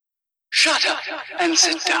Shut up and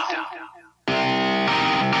sit down.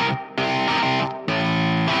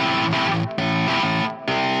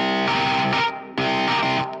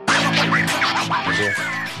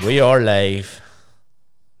 We are live.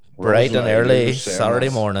 Bright and early Saturday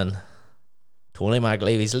this. morning. Tony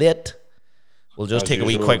McLeavy's late. We'll just As take a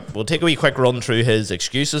wee usual. quick run through his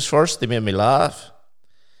excuses first. They made me laugh.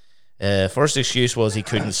 First excuse was he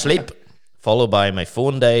couldn't sleep, followed by my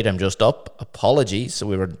phone died, I'm just up. Apologies. So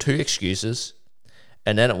we were two excuses.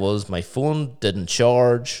 And then it was my phone didn't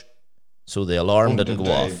charge, so the alarm didn't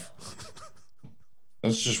go off.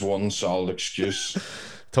 That's just one solid excuse.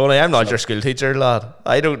 Tony, I'm not your school teacher, lad.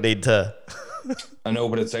 I don't need to. I know,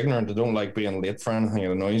 but it's ignorant. I don't like being late for anything.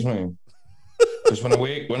 It annoys me.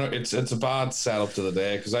 Because it's a bad setup to the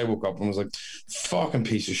day. Because I woke up and was like, fucking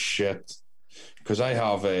piece of shit. Because I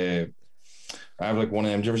have like one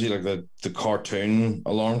of them. Do you ever see like the cartoon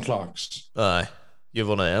alarm clocks? Aye, you've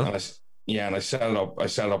one of them. And I set it up. I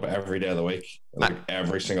set it up every day of the week, like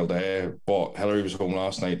every single day. But Hillary was home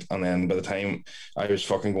last night, and then by the time I was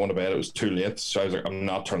fucking going to bed, it was too late. So I was like, I'm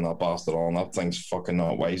not turning that bastard on. That thing's fucking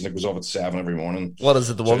not wise. It goes off at 7 every morning. What is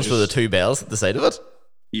it? The ones with the two bells at the side of it?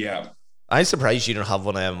 Yeah. I'm surprised you don't have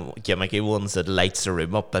one of them gimmicky ones that lights the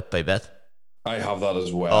room up bit by bit. I have that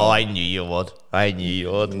as well. Oh, I knew you would.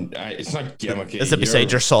 It's not gimmicky. Is it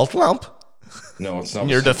beside your salt lamp? No, it's not.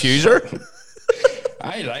 Your diffuser?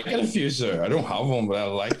 I like a diffuser. I don't have one, but I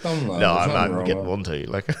like them. No, There's I'm nothing not wrong getting with one too.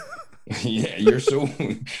 Like, Yeah, you're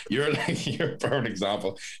a perfect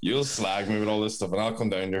example. You'll slag me with all this stuff, and I'll come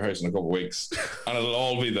down to your house in a couple of weeks, and it'll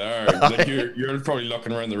all be there. Like you're probably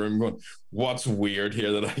looking around the room going, "What's weird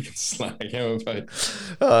here that I can slag him about?"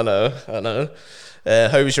 I know.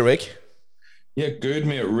 How was your week? Yeah, good,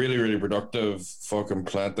 mate. Really, really productive. Fucking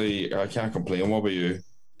plenty. I can't complain. What about you?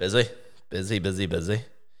 Busy.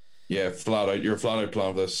 Yeah, flat out. You're flat out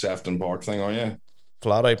planning for this Sefton Park thing, are you?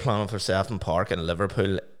 Flat out planning for Sefton Park in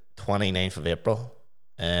Liverpool, 29th of April.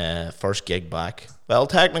 First gig back. Well,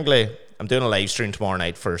 technically, I'm doing a live stream tomorrow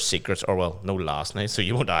night for Secrets, or well, no, last night, so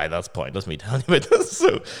you won't die. That's pointless me telling you about this.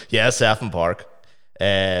 So, yeah, Sefton Park,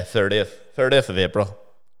 30th of April,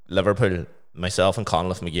 Liverpool, myself and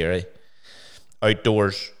Conleth McGeary.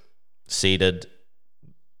 Outdoors, seated,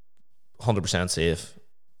 100% safe.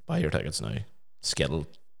 Buy your tickets now. Skittle.com.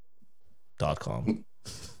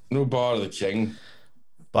 No bar of the king.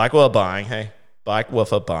 Back with a bang, hey. Back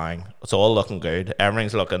with a bang. It's all looking good.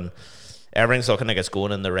 Everything's looking like it's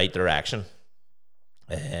going in the right direction.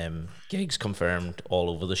 Gigs confirmed all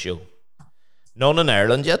over the show. None in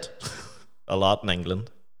Ireland yet. A lot in England.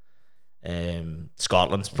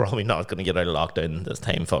 Scotland's probably not going to get out of lockdown this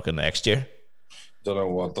time fucking next year. Don't know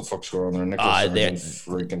what the fuck's going on there. Nicholas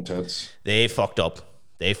freaking tits. They fucked up.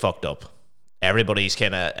 Everybody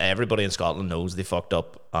in Scotland knows they fucked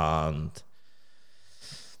up, and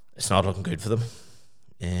it's not looking good for them.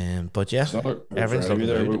 But yeah, everything's looking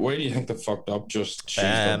good. But why do you think they fucked up? Just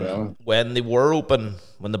when they were open,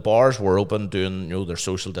 when the bars were open, doing their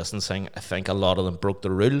social distancing, I think a lot of them broke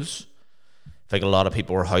the rules. I think a lot of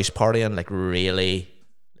people were house partying, like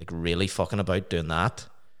really fucking about doing that.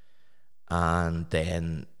 And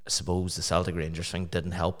then I suppose the Celtic Rangers thing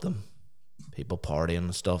didn't help them. People partying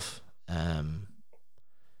and stuff.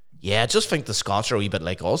 Yeah, I just think the Scots are a wee bit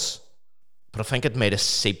like us, but I think it might have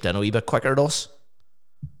seeped in a wee bit quicker to us.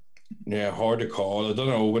 Yeah, hard to call. I don't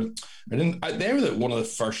know, but they were one of the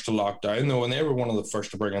first to lock down though, and they were one of the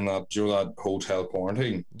first to bring in that that hotel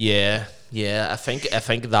quarantine. Yeah. I think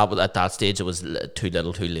that was, at that stage it was too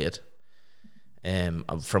little, too late.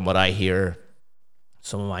 From what I hear,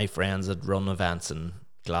 some of my friends that run events in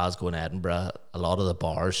Glasgow and Edinburgh, a lot of the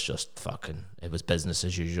bars just fucking, it was business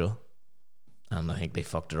as usual, and I think they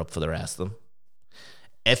fucked it up for the rest of them.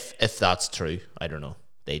 If that's true, I don't know.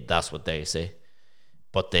 That's what they say,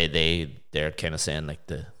 but they're kind of saying like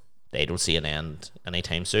they don't see an end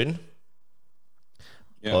anytime soon.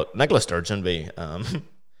 Yeah. But Nicola Sturgeon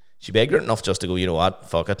she'd be ignorant enough just to go, you know what,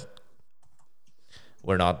 fuck it.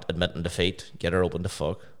 We're not admitting defeat. Get her open to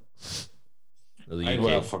fuck. I'd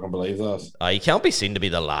well fucking believe that. You can't be seen to be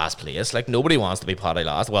the last place. Like, nobody wants to be potty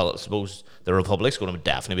last. Well, I suppose the Republic's going to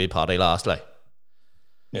definitely be potty last. Like,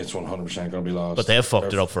 it's 100% going to be last. But they've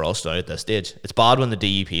fucked it up for us now at this stage. It's bad when the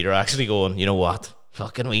DUP are actually going, you know what?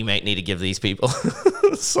 Fucking we might need to give these people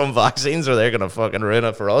some vaccines, or they're going to fucking ruin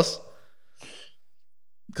it for us.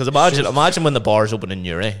 Because imagine when the bars open in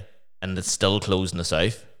Newry and it's still closed in the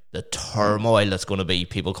south. The turmoil that's going to be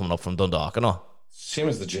people coming up from Dundalk and all. Same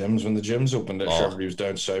as the gyms. When the gyms opened, everybody was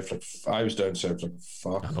down south. I was down south.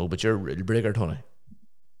 Fuck. I know, but you're a real breaker, Tony.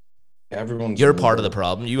 Everyone's. You're part of the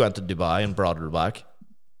problem. You went to Dubai and brought her back.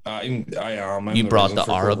 I am. I'm You the brought reason the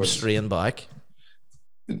for Arab COVID. strain back.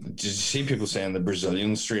 Did you see people saying the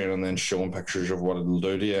Brazilian strain and then showing pictures of what it'll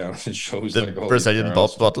do to you? And it shows The like all Brazilian these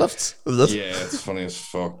girls. butt lifts. Is it? Yeah, it's funny as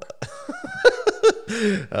fuck.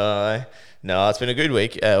 No, it's been a good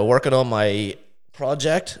week. Working on my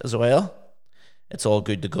project as well. It's all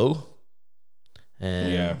good to go.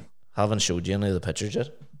 Yeah. Haven't showed you any of the pictures yet.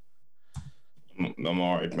 I'm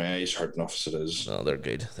alright, my eyes hurt enough as it is. No, they're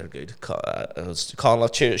good. They're good.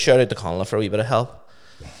 Conla, shout out to Conla for a wee bit of help.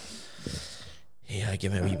 Yeah,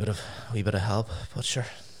 give me a wee bit of help. But sure,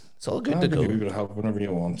 it's all good I'll to give you a go. wee bit of help whenever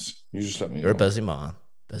you want. You just let me You're a know. busy man.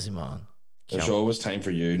 Busy man. There's always time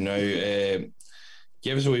for you. Now,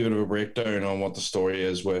 give us a wee bit of a breakdown on what the story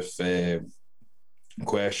is with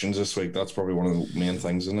questions this week. That's probably one of the main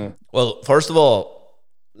things, isn't it? Well, first of all,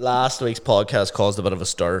 last week's podcast caused a bit of a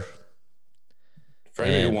stir. For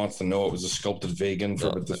anybody who wants to know, it was a sculpted vegan for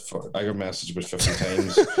about I got messaged about 50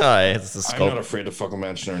 times. Aye, it's the I'm not afraid to fucking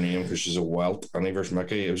mention her name because she's a welt, Annie versus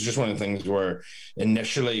Mickey. It was just one of the things where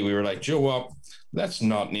initially we were like, you know what? Let's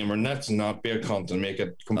not name her, let's not be a cunt and make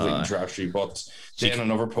it completely trashy. But then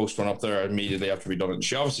another post went up there immediately after we done it. And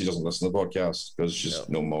she obviously doesn't listen to the podcast because she's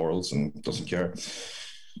no morals and doesn't care.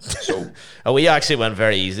 So we actually went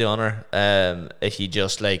very easy on her. If you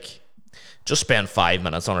just spend 5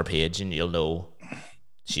 minutes on her page and you'll know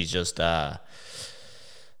she's just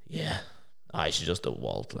she's just a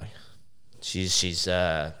walt. Like she's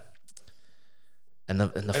and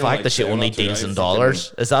the fact that she only deals in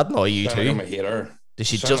dollars, is that not you too? I'm a hater. Does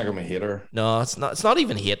she just like I'm a hater? No, it's not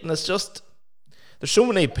even hating. It's just there's so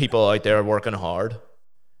many people out there working hard.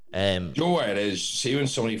 You know what it is? See, when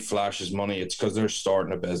somebody flashes money, it's because they're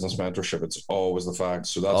starting a business mentorship. It's always the fact.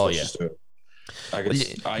 So that's what she's doing.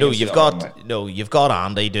 You've got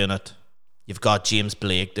Andy doing it. You've got James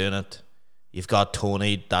Blake doing it. You've got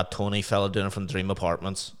that Tony fella doing it from Dream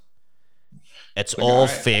Apartments. It's all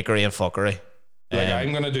fakery and fuckery.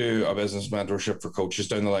 I'm going to do a business mentorship for coaches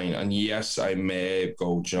down the line. And yes, I may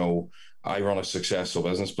go, I run a successful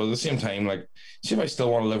business. But at the same time, see if I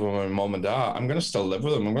still want to live with my mom and dad, I'm going to still live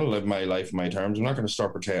with them. I'm going to live my life on my terms. I'm not going to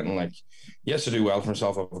start pretending yes, I do well for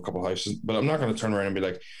myself. I have a couple of houses. But I'm not going to turn around and be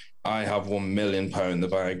like, I have £1 million in the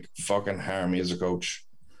bank. Fucking hire me as a coach.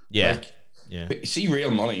 Yeah. See,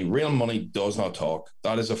 real money does not talk.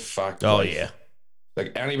 That is a fact. Oh, yeah.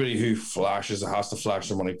 Anybody who has to flash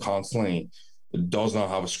their money constantly does not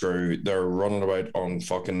have a screw. They're running about on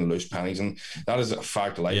fucking loose pennies, and that is a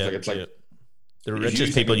fact of life. The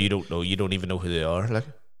richest people you don't know, you don't even know who they are.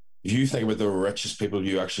 If you think about the richest people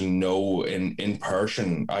you actually know in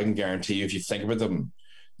person, I can guarantee you, if you think about them,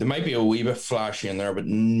 they might be a wee bit flashy in there, but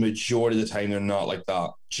majority of the time they're not like that.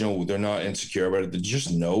 They're not insecure about it. They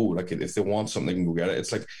just know, if they want something, they can go get it.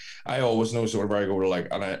 It's I always know. So whenever I go to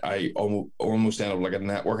and I almost end up like a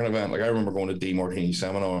networking event. I remember going to D Martini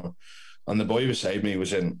seminar, and the boy beside me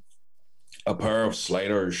was in a pair of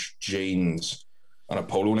Sliders jeans and a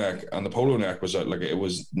polo neck, and the polo neck was it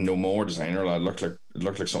was no more designer. It looked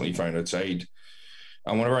like something he found outside.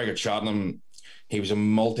 And whenever I got chatting him, he was a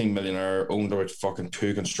multi-millionaire, owned about fucking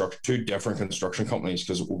two different construction companies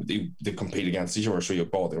because they compete against each other. So you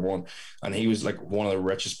bought the one, and he was one of the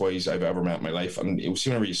richest boys I've ever met in my life. And it was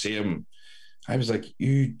whenever you see him, I was like,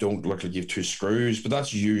 you don't look like you have two screws, but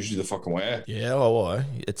that's usually the fucking way.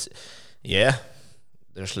 Yeah,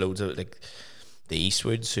 there's loads of the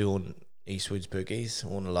Eastwoods who own Eastwoods Bookies,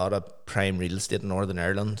 own a lot of prime real estate in Northern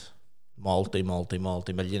Ireland. Multi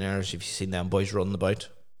millionaires. If you've seen them boys running about,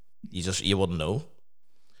 you wouldn't know.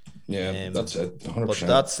 Yeah, that's it. 100%.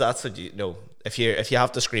 But that's what you know. If you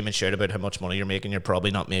have to scream and shout about how much money you're making, you're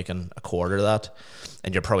probably not making a quarter of that,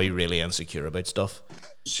 and you're probably really insecure about stuff.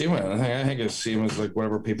 Same way. I think it's same as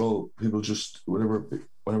whenever people just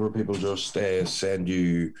send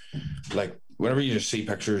you whenever you just see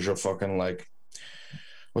pictures of fucking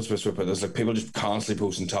what's the best way to put this? People just constantly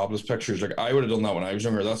posting topless pictures. I would have done that when I was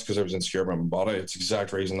younger. That's because I was insecure about my body. It's the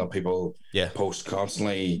exact reason that people post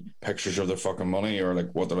constantly pictures of their fucking money or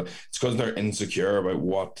what they're. It's because they're insecure about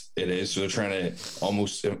what it is, so they're trying to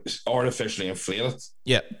almost artificially inflate it.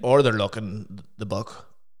 Yeah, or they're looking the buck.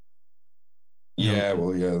 Yeah,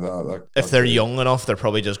 well, yeah. That if they're young enough, they're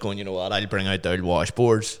probably just going, you know what? I'll bring out the old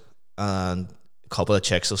washboards and couple of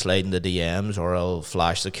chicks will slide in the DMs, or I'll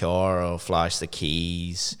flash the car, or I'll flash the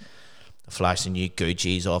keys, I'll flash the new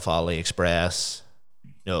Gucci's off AliExpress.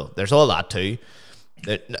 There's all that too.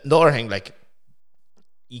 The other thing,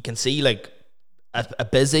 you can see a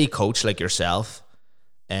busy coach like yourself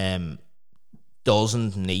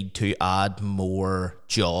doesn't need to add more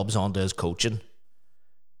jobs onto his coaching.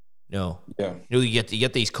 You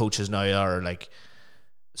get these coaches now that are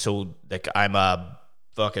I'm a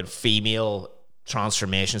fucking female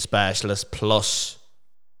transformation specialist plus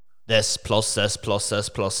this, plus this, plus this,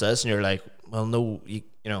 plus this, and you're like, well, no, you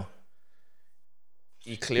know,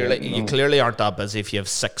 you clearly aren't that busy if you have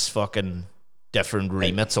 6 fucking different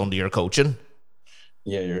remits under your coaching.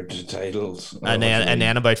 Yeah, you're entitled. And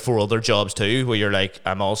then about 4 other jobs too, where you're like,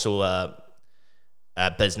 I'm also a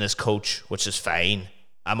business coach, which is fine.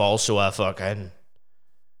 I'm also a fucking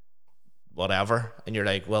whatever, and you're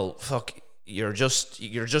like, well, fuck, you're just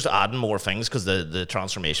adding more things because the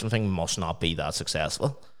transformation thing must not be that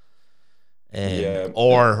successful.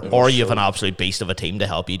 Or you have an absolute beast of a team to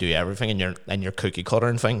help you do everything, and you're cookie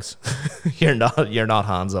cuttering things. you're not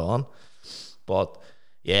hands on. But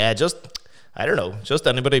yeah, just I don't know, just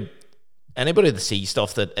anybody that sees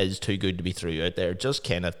stuff that is too good to be true out there, just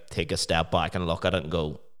kind of take a step back and look at it and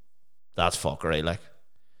go, that's fuckery, like.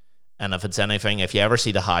 And if it's anything, if you ever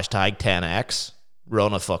see the hashtag 10x,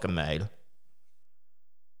 run a fucking mile.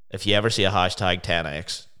 If you ever see a hashtag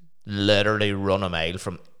 10x, literally run a mile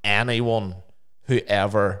from anyone who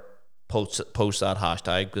ever posts that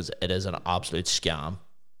hashtag, because it is an absolute scam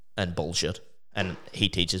and bullshit. And he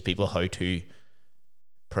teaches people how to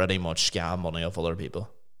pretty much scam money off other people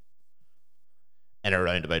in a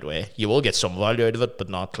roundabout way. You will get some value out of it, but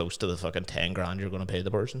not close to the fucking 10 grand you're going to pay the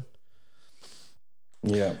person.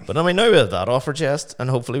 Yeah. But I mean, now we have that offer, Jess, and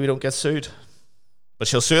hopefully we don't get sued. But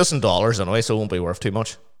she'll sue us in dollars anyway, so it won't be worth too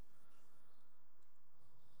much.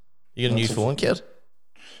 You get a new phone, kid?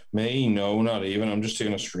 Me? No, not even. I'm just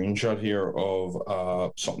taking a screenshot here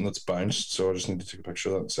of something that's bounced, so I just need to take a picture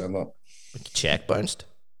of that and send that. Check bounced?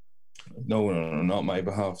 No, not my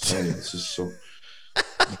behalf. This is so...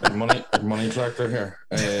 money collector here.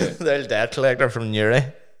 The debt collector from Newry.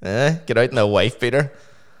 Get out in the wife beater.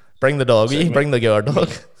 Bring the doggy. Bring the guard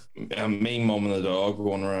dog. Me, mum, and the dog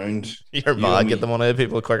going around. You're mad. Get the money out of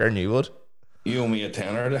people quicker than you would. You owe me a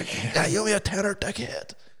tenner, dickhead. Yeah, you owe me a tenner,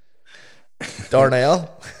 dickhead.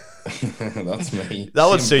 Darnell. That's me. That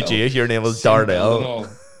would suit you if your name was Darnell.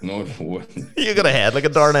 No, it wouldn't. You got a head like a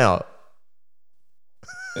Darnell.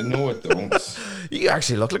 No, it don't. You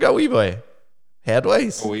actually look like a wee boy.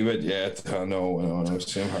 Headways. A wee bit, yeah. No.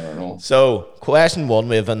 Same hair and all. So, question 1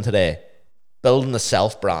 we have in today. Building a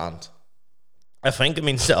self-brand. I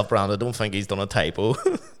mean self-brand. I don't think he's done a typo.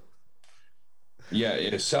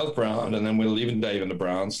 Yeah, self-brand, and then we'll even dive into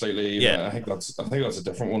brand slightly. Yeah. I think that's a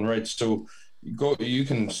different one, right? So you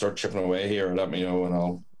can start chipping away here and let me know, and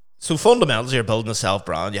I'll... So fundamentally, you're building a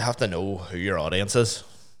self-brand. You have to know who your audience is.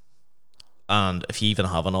 And if you even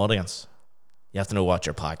have an audience, you have to know what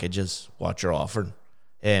your package is, what you're offering.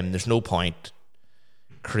 There's no point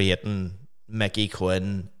creating Mickey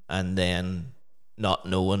Quinn and then not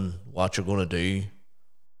knowing what you're going to do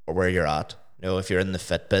or where you're at. You know, if you're in the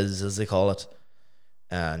fit biz, as they call it,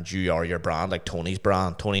 and you are your brand, like Tony's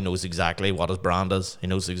brand. Tony knows exactly what his brand is. He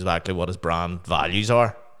knows exactly what his brand values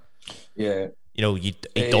are. Yeah. You know, he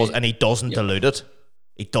doesn't dilute it.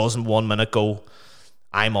 He doesn't 1 minute go,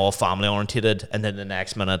 I'm all family oriented, and then the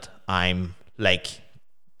next minute I'm like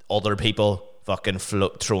other people fucking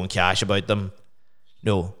throwing cash about them.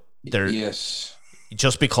 No, yes.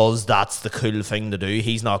 Just because that's the cool thing to do,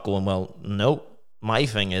 he's not going, well, no, my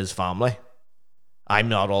thing is family. I'm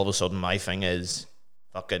not all of a sudden, my thing is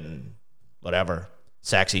fucking whatever,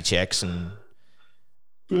 sexy chicks and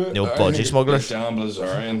budgie smugglers. Dan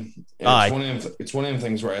Blazarian. It's one of them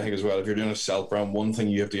things where I think as well, if you're doing a self-brand, one thing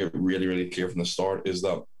you have to get really, really clear from the start is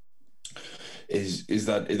that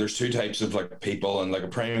there's 2 types of like people, and like a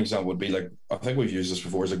prime example would be like, I think we've used this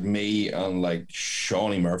before, is like me and like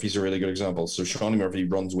Shawnee Murphy's a really good example. So Shawnee Murphy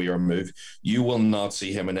runs We Are Move. You will not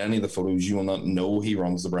see him in any of the photos. You will not know he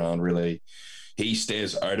runs the brand really. He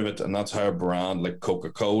stays out of it, and that's how a brand like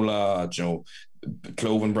Coca-Cola,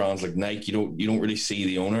 clothing brands like Nike, you don't really see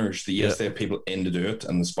the owners. They have people in to do it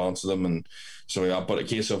and sponsor them, and so yeah. But a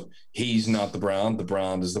case of he's not the brand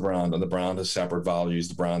is the brand, and the brand has separate values.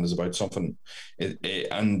 The brand is about something,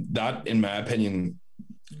 and that, in my opinion,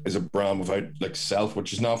 is a brand without like self,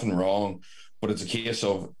 which is nothing wrong. But it's a case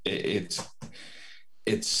of it's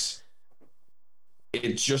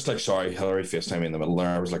just like, sorry, Hillary FaceTime me in the middle there.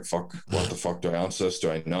 I was like, fuck, what the fuck? Do I answer this? Do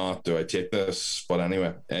I not? Do I take this? But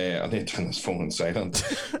anyway, I need to turn this phone on silent.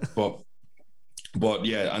 but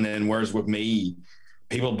yeah, and then whereas with me,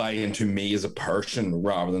 people buy into me as a person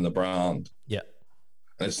rather than the brand. Yeah.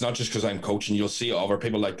 And it's not just because I'm coaching. You'll see other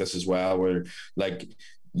people like this as well, where like,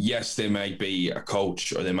 yes, they might be a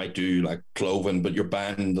coach or they might do like clothing, but you're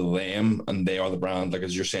buying into them and they are the brand. Like,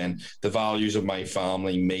 as you're saying, the values of my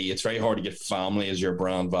family, me, it's very hard to get family as your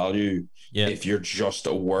brand value if you're just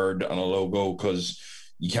a word and a logo, because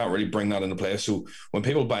you can't really bring that into play. So when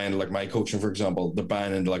people buy into like my coaching, for example, they're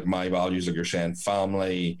buying into like my values, like you're saying,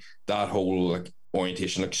 family, that whole like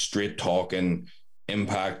orientation, like straight talking,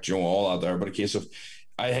 impact, all that there. But a case of,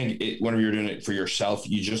 I think whenever you're doing it for yourself,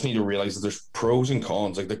 you just need to realize that there's pros and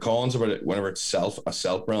cons. Like the cons about it, whenever it's a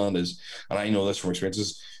self brand is, and I know this from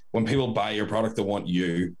experiences, when people buy your product, they want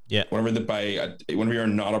you. Yeah. Whenever whenever you're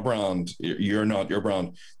not a brand, you're not your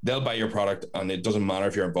brand, they'll buy your product and it doesn't matter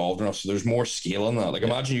if you're involved enough. So there's more scale in that. Like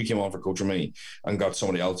imagine you came on for Coach or Me and got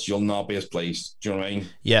somebody else, you'll not be as pleased. Do you know what I mean?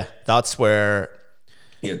 Yeah. That's where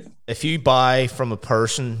Yeah. if you buy from a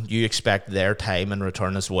person, you expect their time in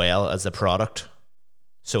return as well as the product.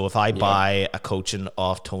 So if I buy a coaching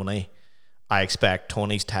off Tony, I expect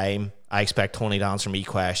Tony's time. I expect Tony to answer me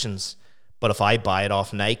questions. But if I buy it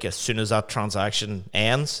off Nike, as soon as that transaction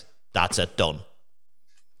ends, that's it, done.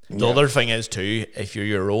 The other thing is too, if you're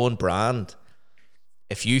your own brand,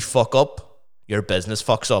 if you fuck up, your business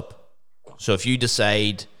fucks up. So if you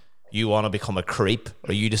decide you want to become a creep,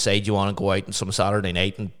 or you decide you want to go out on some Saturday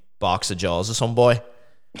night and box the jaws of some boy,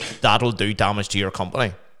 that'll do damage to your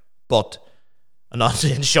company. But I'm not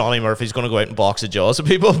saying Shawnee Murphy's going to go out and box the jaws of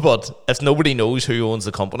people, but if nobody knows who owns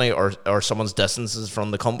the company or someone's distances from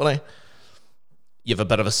the company, you have a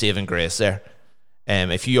bit of a saving grace there.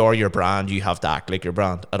 If you are your brand, you have to act like your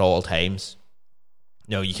brand at all times.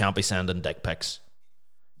 No, you can't be sending dick pics.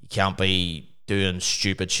 You can't be doing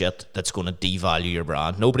stupid shit that's going to devalue your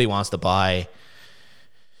brand. Nobody wants to buy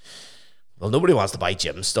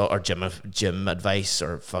gym stuff or gym advice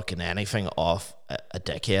or fucking anything off a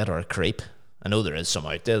dickhead or a creep. I know there is some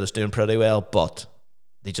out there that's doing pretty well, but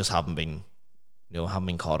they just haven't been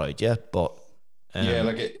caught out yet. But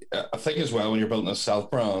I think as well when you're building a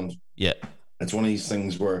self brand, it's one of these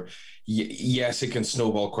things where yes, it can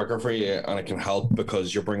snowball quicker for you and it can help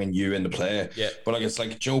because you're bringing you into play. But like it's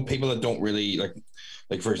like people that don't really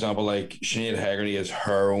like for example, like Sinead Haggerty is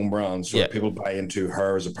her own brand, so people buy into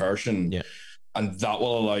her as a person, and that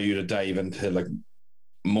will allow you to dive into like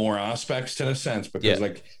more aspects to the sense because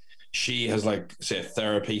like she has like say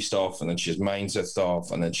therapy stuff and then she has mindset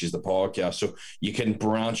stuff and then she's the podcast, so you can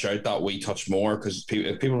branch out that wee touch more because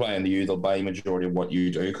if people buy into you, they'll buy a majority of what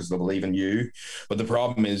you do because they'll believe in you. But the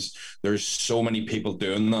problem is there's so many people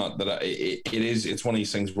doing that it's one of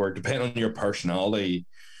these things where depending on your personality,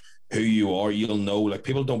 who you are, you'll know. Like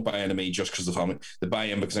people don't buy into me just because they buy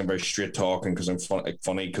in because I'm very straight talking, because I'm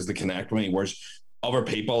funny, because they connect with me, whereas other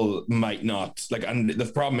people might not. Like, and the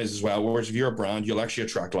problem is as well, whereas if you're a brand, you'll actually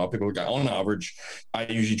attract a lot of people. Like, on average, I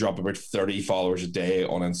usually drop about 30 followers a day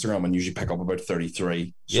on Instagram and usually pick up about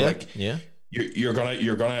 33. So you're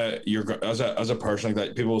gonna as a person like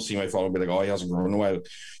that, people will see my follow and be like, oh, he hasn't grown in a while.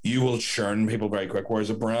 You will churn people very quick.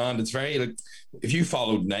 Whereas a brand, it's very like if you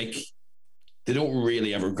followed Nike, they don't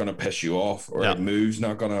really ever gonna piss you off, or like Move's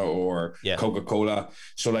not gonna, or Coca-Cola.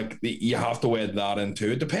 So like you have to weigh that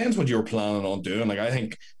into it. Depends what you're planning on doing. Like I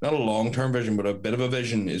think not a long-term vision, but a bit of a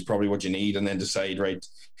vision is probably what you need, and then decide, right,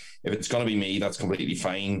 if it's gonna be me, that's completely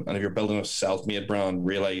fine. And if you're building a self-made brand,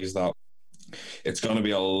 realize that it's gonna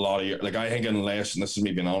be a lot of your, like I think unless, and this is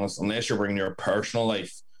me being honest, unless you're bringing your personal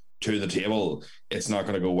life to the table, it's not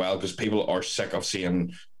going to go well because people are sick of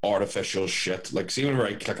seeing artificial shit. Like, see, whenever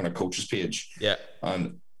I click on a coach's page,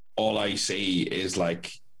 and all I see is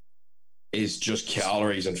just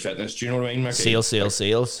calories and fitness. Do you know what I mean, Mickey? Sales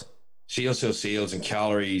and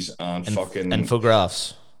calories and fucking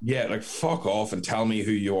infographs. Yeah, like fuck off and tell me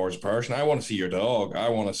who you are as a person. I want to see your dog. I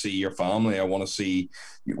want to see your family. I want to see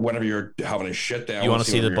whenever you're having a shit day. You want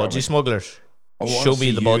to see the budgie smugglers? Show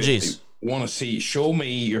me the budgies. Show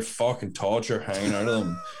me your fucking torture hanging out of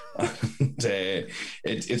them. And,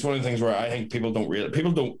 it's one of the things where I think people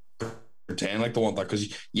don't pretend like they want that,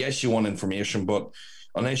 because yes, you want information, but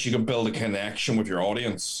unless you can build a connection with your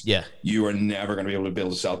audience, you are never going to be able to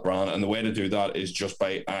build a self brand. And the way to do that is just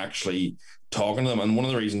by actually talking to them. And one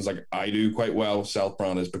of the reasons like I do quite well with self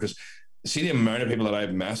brand is because see the amount of people that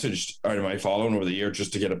I've messaged out of my following over the year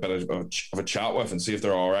just to get a bit of a chat with and see if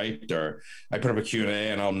they're all right. Or I put up a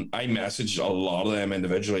Q&A and I messaged a lot of them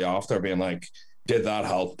individually after, being like, did that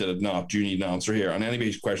help? Did it not? Do you need an answer here? And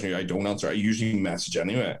anybody's question I don't answer, I usually message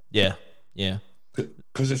anyway. Yeah.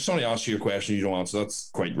 Because if somebody asks you a question you don't answer,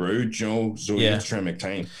 that's quite rude, you know? So you have to try and make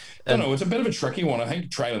time. I don't know, it's a bit of a tricky one. I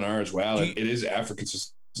think trial and error as well. It is effort,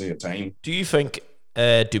 consistency of time. Do you think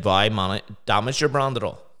Dubai damaged your brand at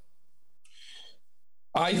all?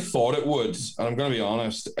 I thought it would, and I'm going to be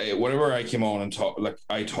honest. Whenever I came on and talk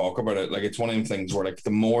about it, like it's one of them things where like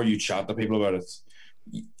the more you chat to people about it,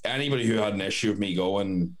 anybody who had an issue with me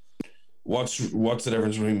going, what's the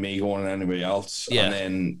difference between me going and anybody else? Yeah. And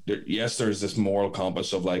then yes, there's this moral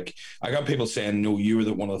compass of like, I got people saying, no, you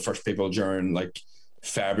were one of the first people during like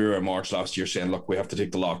February or March last year saying, look, we have to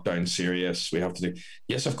take the lockdown serious. We have to do.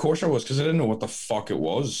 Yes, of course I was, because I didn't know what the fuck it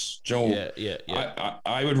was. Do you know,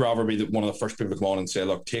 I would rather be one of the first people to come on and say,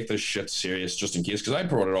 look, take this shit serious just in case. Because I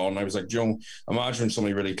brought it on and I was like, Joe, imagine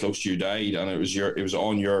somebody really close to you died and it was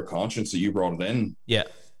on your conscience that you brought it in. Yeah.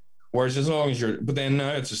 Whereas as long as but then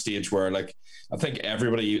now it's a stage where like, I think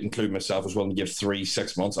everybody, including myself, is willing to give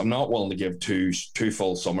 3-6 months. I'm not willing to give two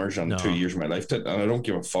full summers and 2 years of my life to it, and I don't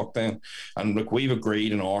give a fuck then. And like, we've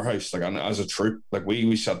agreed in our house, like, as a troop, like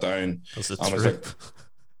we sat down and I was like,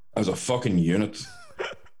 as a fucking unit,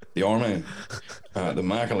 the army, the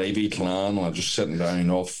McAlevey clan, like, just sitting down,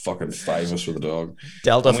 all fucking 5 of us with a dog.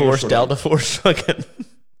 Delta Force, fucking.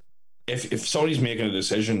 If somebody's making a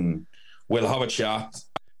decision, we'll have a chat.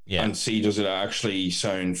 Yeah. And see, does it actually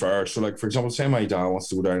sound fair? So, like, for example, say my dad wants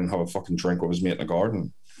to go down and have a fucking drink with his mate in the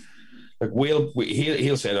garden. Like,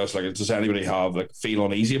 he'll say to us, like, does anybody feel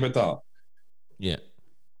uneasy about that? Yeah.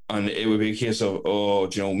 And it would be a case of, oh,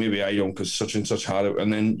 do you know, maybe I don't because such and such had it.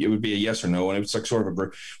 And then it would be a yes or no. And it was like sort of a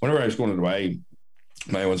group. Whenever I was going to Dubai,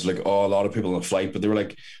 my one's like, oh, a lot of people on the flight, but they were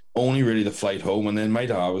like, only really the flight home. And then my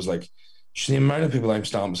dad was like, the amount of people I'm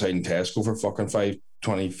standing beside in Tesco for fucking 5,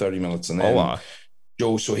 20, 30 minutes. And then, wow.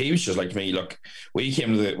 Joe, so he was just like me. Look, we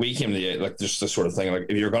came to the like, just this sort of thing. Like,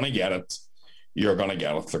 if you're gonna get it, you're gonna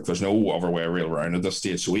get it. Like, there's no other way real around at this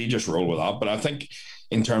stage. So we just roll with that. But I think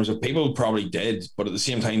in terms of people probably did, but at the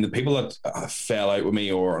same time, the people that fell out with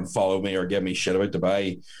me or unfollowed me or gave me shit about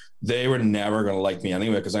Dubai, they were never gonna like me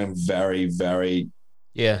anyway, because I'm very, very,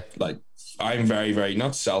 like, I'm very, very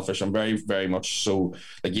not selfish. I'm very, very much so,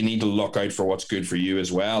 like, you need to look out for what's good for you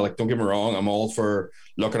as well. Like, don't get me wrong, I'm all for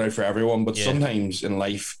looking out for everyone, but sometimes in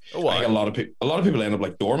life, I think a lot of people end up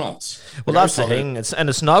like doormats. Well, that's the thing.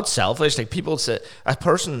 It's not selfish. Like, people say, a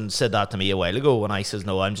person said that to me a while ago when I says,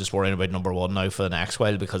 no, I'm just worrying about number one now for the next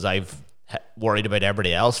while because I've worried about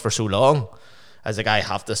everybody else for so long. I was like, I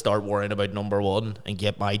have to start worrying about number one and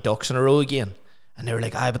get my ducks in a row again. And they were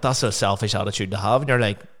like, but that's a selfish attitude to have. And you're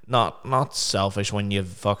like, not selfish when you've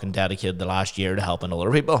fucking dedicated the last year to helping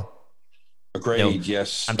other people. Agreed, you know,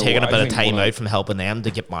 yes. I'm taking a bit of time out from helping them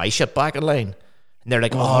to get my shit back in line. And they're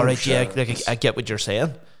like, oh, right, yeah, I get what you're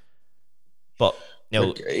saying. But, you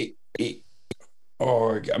know...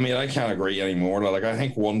 I mean, I can't agree anymore. Like, I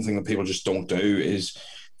think one thing that people just don't do is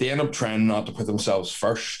they end up trying not to put themselves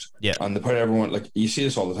first. Yeah. And they put everyone, like, you see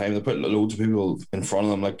this all the time, they put loads of people in front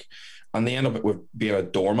of them, like, and they end up with being a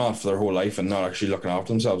doormat for their whole life and not actually looking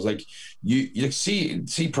after themselves. Like, you see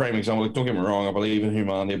prime example. Like, don't get me wrong, I believe in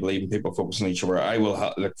humanity, I believe in people focusing on each other. I will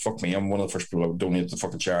like, fuck me, I'm one of the first people who donate to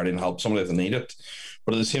fucking charity and help somebody that need it.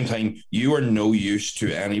 But at the same time, you are no use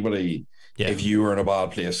to anybody if you are in a bad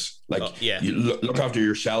place. Like, you look after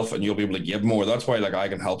yourself and you'll be able to give more. That's why, like, I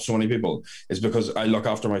can help so many people, is because I look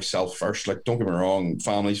after myself first. Like, don't get me wrong,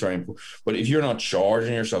 family's very important, but if you're not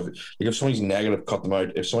charging yourself, like, if somebody's negative, cut them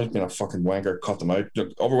out. If somebody's being a fucking wanker, cut them out.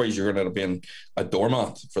 Otherwise you're going to end up being a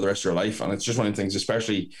doormat for the rest of your life. And it's just one of the things,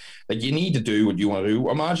 especially, like, you need to do what you want to do.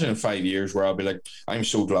 Imagine in 5 years where I'll be like, I'm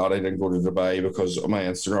so glad I didn't go to Dubai because my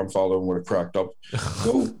Instagram following would have cracked up.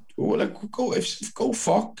 Go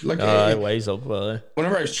fuck. Like, ways up, well.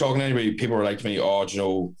 Whenever I was talking to anybody, people were like to me, oh, do you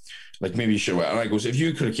know, like, maybe you should have went. And I goes, if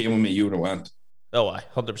you could have came with me, you would have went. Oh, I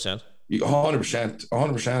 100%.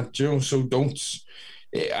 100%. You know, so don't.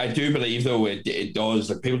 I do believe though it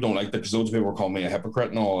does. Like, people don't like that because loads of people were calling me a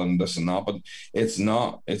hypocrite and all and this and that, but it's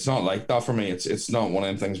not like that for me. It's not one of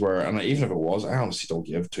them things where, and even if it was, I honestly don't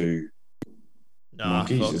give two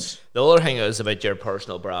monkeys. The other thing is about your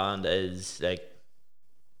personal brand is, like,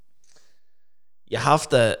 you have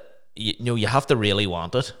to really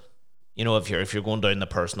want it. You know, if you're going down the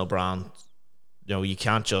personal brand, you know, you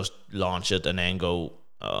can't just launch it and then go,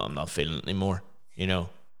 oh, I'm not feeling it anymore. You know,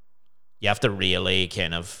 you have to really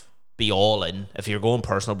kind of be all in. If you're going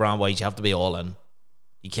personal brand wise, you have to be all in.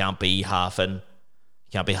 You can't be half in.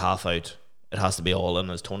 You can't be half out. It has to be all in,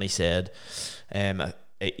 as Tony said. Like,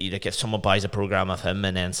 if someone buys a program of him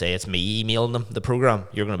and then say it's me emailing them the program,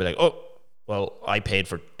 you're going to be like, oh, well, I paid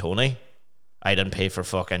for Tony. I didn't pay for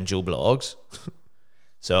fucking Joe Blogs.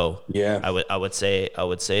 So yeah, I would say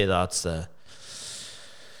that's the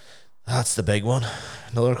big one.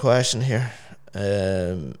 Another question here,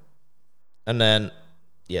 and then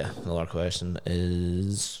another question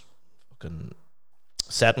is fucking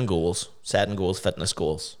setting goals, fitness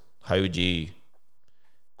goals. How would you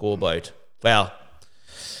go about? Well,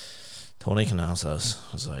 Tony can answer this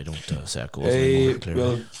because I don't set goals anymore.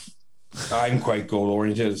 Well, I'm quite goal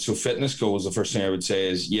oriented. So fitness goals, the first thing I would say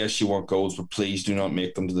is yes, you want goals, but please do not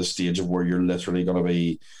make them to the stage of where you're literally going to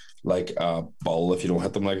be like a bull if you don't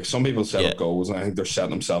hit them. Like some people set up goals, and I think they're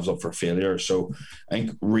setting themselves up for failure. So I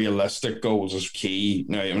think realistic goals is key.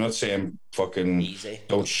 Now I'm not saying fucking Easy.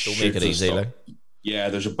 don't make it easy. Like. Yeah,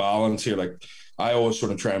 there's a balance here. Like I always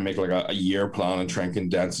sort of try and make like a year plan and try and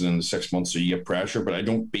condense it into 6 months so you get pressure, but I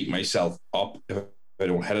don't beat myself up if I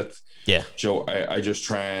don't hit it. Yeah. So I just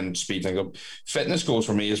try and speed things up. Fitness goals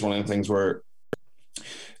for me is one of the things where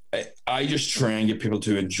I just try and get people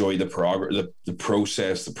to enjoy the progress, the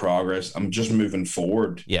process, the progress. I'm just moving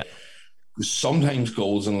forward. Yeah. Sometimes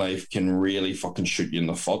goals in life can really fucking shoot you in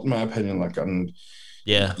the foot, in my opinion. Like, and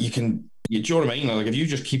yeah, you can. Do you know what I mean? Like if you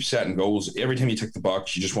just keep setting goals, every time you tick the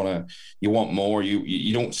box, you just want more.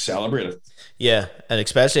 You don't celebrate it. Yeah, and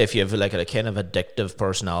especially if you have like a kind of addictive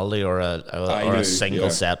personality or a single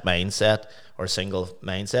set mindset or single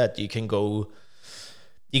mindset, you can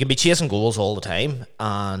be chasing goals all the time,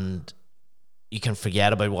 and you can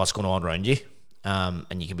forget about what's going on around you.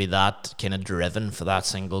 And you can be that kind of driven for that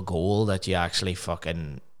single goal that you actually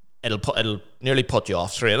it'll nearly put you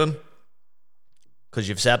off training. Because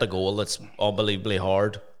you've set a goal that's unbelievably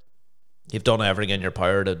hard. You've done everything in your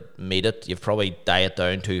power to meet it. You've probably diet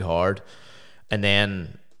down too hard. And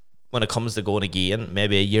then when it comes to going again,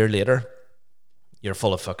 maybe a year later, you're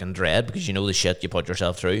full of fucking dread because you know the shit you put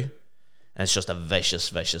yourself through. And it's just a vicious,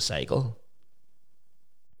 vicious cycle.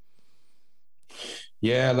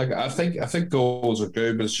 Yeah, like I think goals are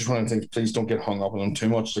good, but it's just one of the things, please don't get hung up on them too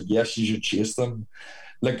much. Like, yes, you should chase them.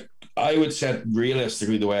 Like, I would set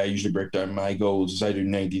realistically the way I usually break down my goals is I do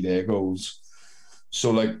 90-day goals.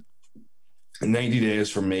 So like 90 days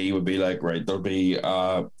for me would be like, right, there'll be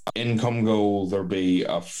a income goal, there'll be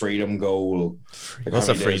a freedom goal. Like what's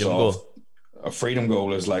a freedom goal? A freedom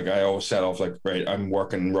goal is like I always set off like, right, I'm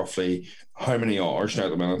working roughly how many hours now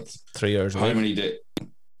at the minute? 3 hours. How many days?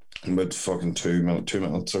 About fucking 2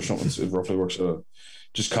 minutes or something. It roughly works out.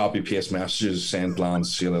 Just copy paste messages, send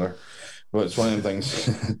plans, see you later. But it's one of them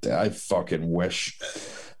things I fucking wish.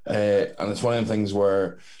 And it's one of them things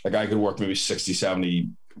where like I could work maybe 60,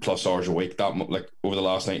 70 plus hours a week that like over the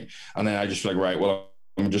last night. And then I just be like, right, well,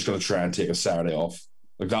 I'm just going to try and take a Saturday off.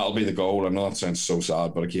 Like that'll be the goal. I know that sounds so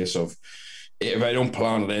sad, but a case of if I don't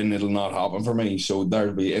plan it in, it'll not happen for me. So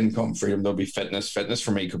there'll be income freedom. There'll be fitness. Fitness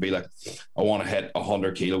for me could be like, I want to hit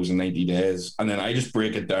 100 kilos in 90 days. And then I just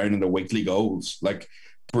break it down into weekly goals, like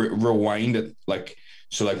rewind it. Like,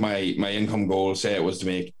 so like my income goal, say it was to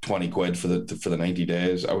make 20 quid for the 90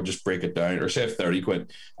 days. I would just break it down, or say 30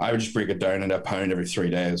 quid. I would just break it down into £1 every 3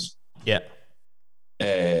 days. Yeah.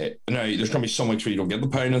 Now there's gonna be some weeks where you don't get the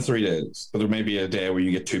 £1 in 3 days, but there may be a day where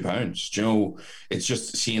you get £2. Do you know, it's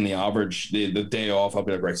just seeing the average. The day off, I'll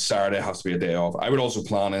be like, right, Saturday has to be a day off. I would also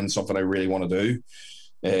plan in something I really want to do,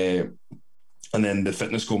 and then the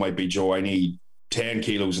fitness goal might be, Joe, I need 10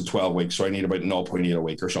 kilos in 12 weeks, so I need about 0.8 a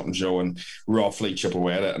week or something, Joe, and roughly chip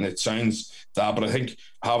away at it. And it sounds that, but I think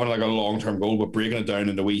having like a long-term goal, but breaking it down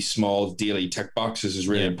into wee small daily tick boxes is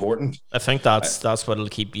really important. I think that's what'll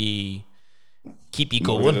keep you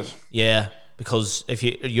going. Yeah, because if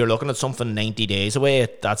you're looking at something 90 days away,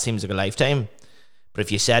 that seems like a lifetime. But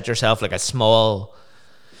if you set yourself for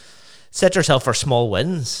small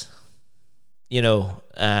wins, you know,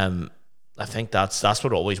 I think that's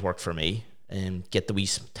what always worked for me. And get the wee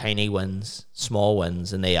tiny wins, small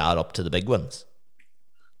wins, and they add up to the big ones.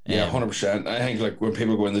 Yeah, 100%. I think like when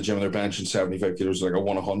people go in the gym and they're benching 75 kilos, like I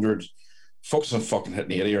want 100, focus on fucking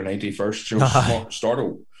hitting 80 or 90 first. You know, start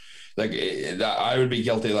it. Like I would be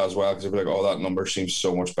guilty of that as well, because I'd be like, oh, that number seems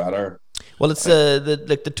so much better. Well, it's the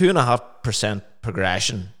 2.5%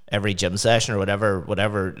 progression every gym session or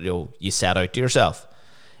whatever you set out to yourself.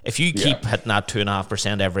 If you keep hitting that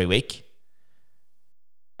 2.5% every week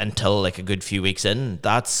until like a good few weeks in,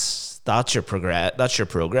 that's your progress. That's your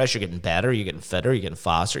progress. You're getting better. You're getting fitter. You're getting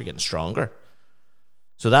faster. You're getting stronger.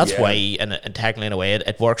 So that's why, and technically in a way,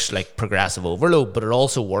 it works like progressive overload, but it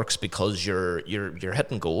also works because you're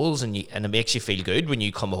hitting goals, and it makes you feel good when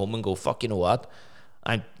you come home and go, fuck, you know what,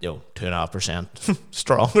 I'm 2.5%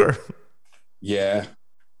 stronger. Yeah,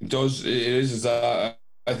 it does. It is that.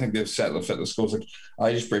 I think they've set the fitness goals. Like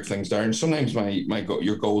I just break things down. Sometimes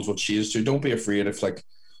your goals will change too. Don't be afraid if like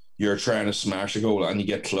you're trying to smash a goal and you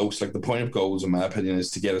get close. Like the point of goals, in my opinion,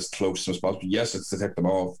 is to get as close as possible. Yes, it's to tick them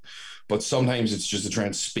off, but sometimes it's just to try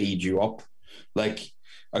and speed you up. Like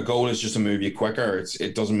a goal is just to move you quicker.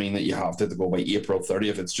 It doesn't mean that you have to go by April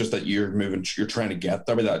 30th. It's just that you're trying to get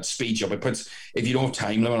there. But that speeds you up. It puts, if you don't have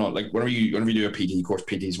time limit on, like whenever you do a PT course,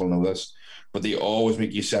 PTs will know this, but they always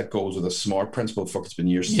make you set goals with a SMART principle. Fuck, it's been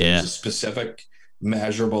years. It's a specific,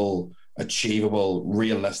 measurable, achievable,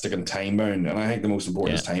 realistic, and time bound. And I think the most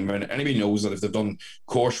important is time bound. Anybody knows that if they've done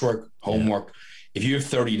coursework, homework, if you have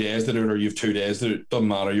 30 days to do it or you have 2 days to do it, doesn't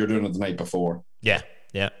matter. You're doing it the night before. Yeah.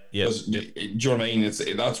 Do you know what I mean?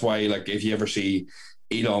 That's why, like, if you ever see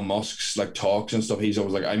Elon Musk's like talks and stuff, he's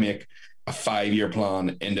always like, I make a 5-year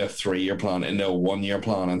plan into a 3-year plan into a 1-year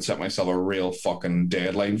plan and set myself a real fucking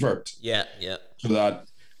deadline for it. Yeah. So that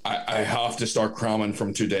I have to start cramming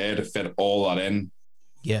from today to fit all that in.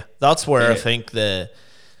 Yeah, that's where I think no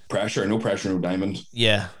pressure, no diamond.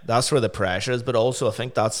 Yeah, that's where the pressure is, but also I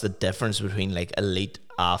think that's the difference between like elite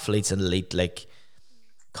athletes and elite like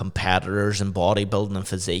competitors in bodybuilding and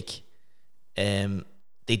physique.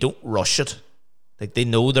 They don't rush it. Like, they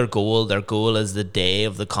know their goal. Their goal is the day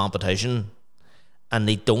of the competition, and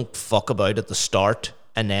they don't fuck about at the start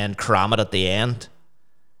and then cram it at the end.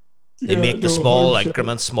 They make the small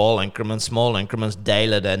increments,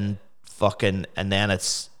 dial it in, fucking, and then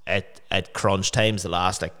it's at crunch times, the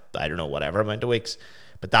last, like, I don't know, whatever amount of weeks.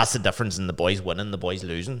 But that's the difference in the boys winning, the boys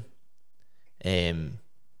losing. It's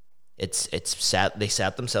set. They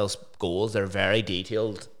set themselves goals. They're very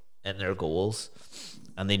detailed in their goals,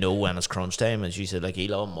 and they know when it's crunch time. As you said, like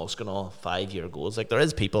Elon Musk and all, 5-year goals. Like, there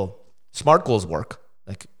is people, smart goals work.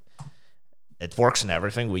 Like, it works in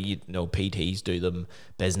everything. We know PTs do them,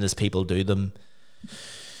 business people do them.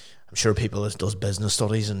 I'm sure people that does business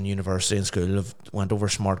studies in university and school have went over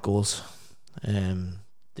smart goals.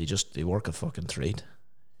 They work a fucking treat.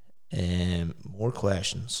 More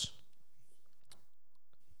questions.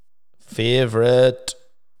 Favorite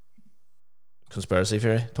conspiracy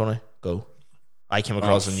theory, Tony? Go. I came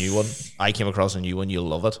across a new one. You'll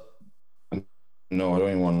love it. No, I don't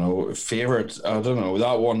even want to know. Favorite? I don't know.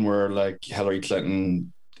 That one where like Hillary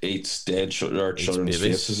Clinton eats dead children's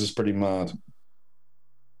faces is pretty mad.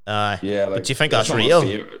 Yeah, like, but do you think that's real?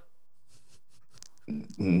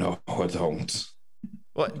 No, I don't.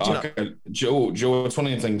 What? Joe, it's one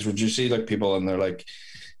of the things where you see like people and they're like,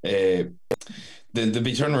 they'd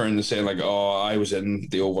be turning around and saying like, oh, I was in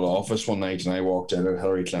the Oval Office one night and I walked in and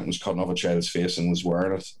Hillary Clinton was cutting off a child's face and was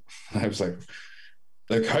wearing it. And I was like,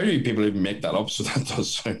 how do people even make that up? So that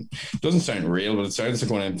doesn't sound real, but it sounds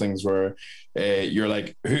like one of them things where you're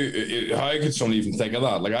like, how could someone even think of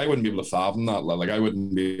that? Like, I wouldn't be able to fathom that. Like, I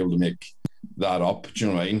wouldn't be able to make that up. Do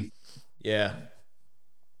you know what I mean? Yeah.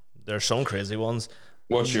 There's some crazy ones.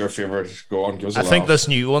 What's your favorite? Go on, give us a I think this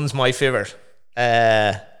new one's my favorite.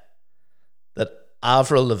 That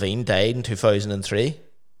Avril Lavigne died in 2003.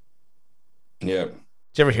 Yeah. Did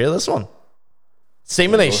you ever hear this one?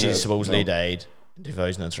 Seemingly she supposedly died in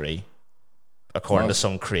 2003, according to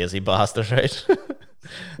some crazy bastard, right?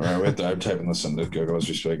 Right, wait, I'm typing this into Google as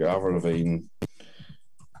we speak. Avril Lavigne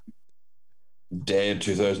dead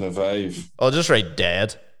 2005. I'll just write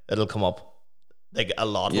dead. It'll come up. Like, a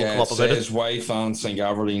lot will come up about it. His wife, Anne St.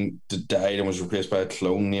 Avril, died and was replaced by a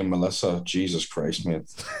clone named Melissa. Jesus Christ,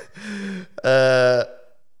 mate. And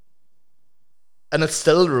it's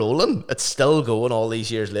still rolling. It's still going all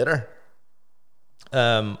these years later.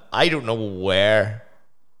 I don't know where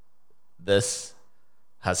this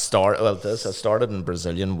has started. Well, this has started in a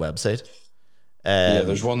Brazilian website.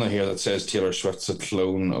 There's one here that says Taylor Swift's a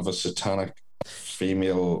clone of a satanic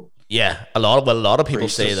female. Yeah, a lot of people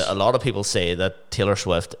say that. A lot of people say that Taylor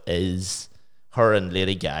Swift is, her and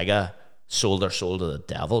Lady Gaga sold their soul to the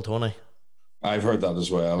devil, Tony. I've heard that as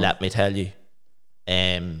well. Let me tell you.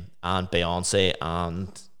 And Beyonce and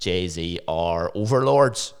Jay-Z are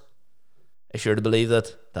overlords. If you're to believe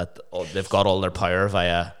that they've got all their power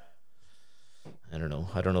via, I don't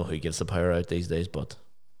know who gives the power out these days, but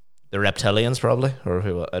the reptilians probably, or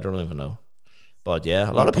who, I don't even know. But yeah,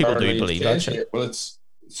 a lot of people do believe that shit. Well, it's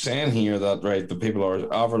saying here that, right, the people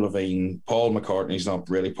are Avril Lavigne, Paul McCartney's not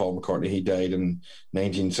really Paul McCartney. He died in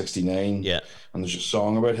 1969. Yeah. And there's a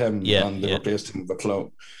song about him. Yeah. And they replaced him with a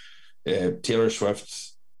clone. Taylor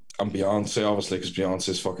Swift and Beyonce, obviously, because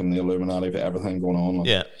Beyonce's fucking the Illuminati of everything going on.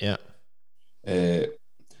 Yeah.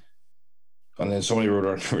 And then somebody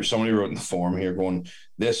wrote in the forum here going,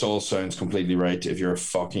 this all sounds completely right if you're a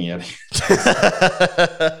fucking idiot.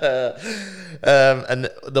 And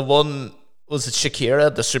the one, was it Shakira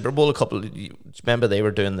at the Super Bowl remember they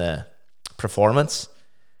were doing the performance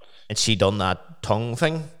and she done that tongue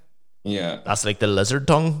thing? Yeah. That's like the lizard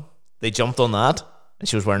tongue. They jumped on that and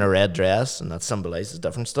she was wearing a red dress and that symbolizes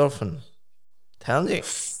different stuff, and telling you.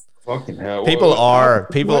 Fucking hell. Why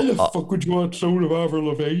the fuck would you want a clone of Avril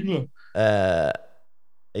Lavigne? I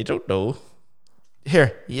don't know.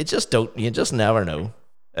 Here, you just never know.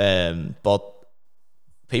 But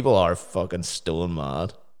people are fucking stone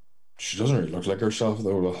mad. She doesn't really look like herself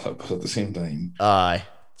though, but at the same time. Aye.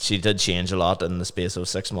 She did change a lot in the space of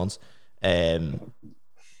 6 months. Yeah,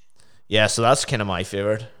 so that's kind of my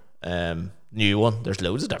favorite. New one. There's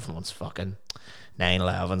loads of different ones. Fucking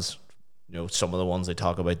 9/11s. You know, some of the ones they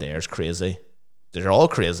talk about there is crazy. They're all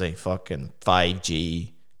crazy. Fucking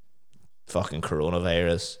 5G. Fucking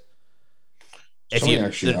coronavirus. Somebody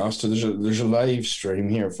actually asked her, there's a live stream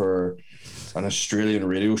here for an Australian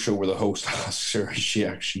radio show where the host asks her, is she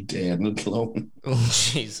actually dead and alone? Oh,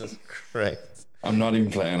 Jesus Christ. I'm not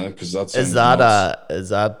even playing it because that's is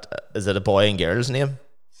it a boy and girl's name?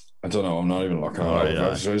 I don't know. I'm not even looking at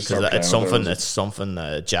it. It's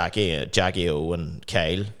something Jackie O and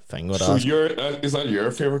Kyle thing with us. So is that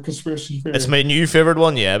your favorite conspiracy theory? It's my new favorite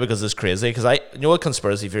one, yeah, because it's crazy. Because you know what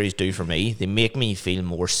conspiracy theories do for me? They make me feel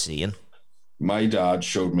more sane. My dad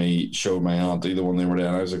showed my auntie the one they were there,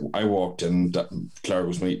 and I was like, I walked in, Claire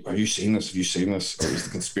goes, mate, have you seen this? It was the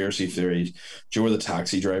conspiracy theory. Do you know where the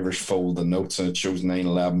taxi drivers fold the notes and it shows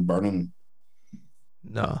 9/11 burning?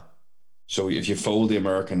 No. So if you fold the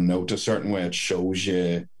American note a certain way, it shows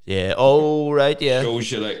you. Yeah. Oh, right. Yeah.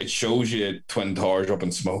 It shows you Twin Towers up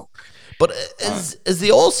in smoke. But is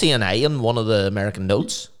the all CNA in one of the American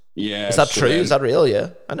notes? Yeah. Is that true? Is that real?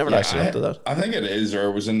 Yeah. I never actually looked at that. I think it is, or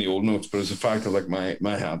it was in the old notes, but it's the fact that like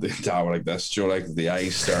my hand, the tower like this, you know, like the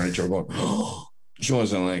eyes staring at you going, oh, she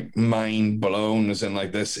wasn't like mind blown, as in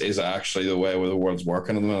like this is actually the way where the world's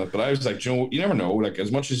working at the minute. But I was like, you know, you never know. Like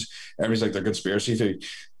as much as everybody's like their conspiracy theory,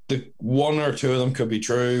 the one or two of them could be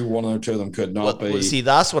true, one or two of them could not be. Well, see,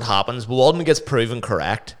 that's what happens. One gets proven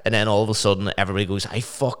correct, and then all of a sudden everybody goes, I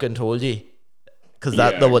fucking told you. Because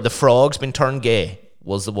the frog's been turned gay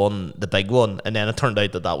was the big one, and then it turned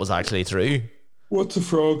out that was actually true. What's the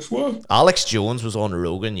frogs? What? Alex Jones was on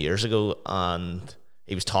Rogan years ago, and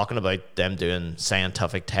he was talking about them doing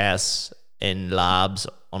scientific tests in labs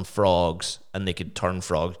on frogs, and they could turn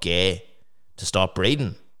frogs gay to stop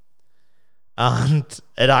breeding. And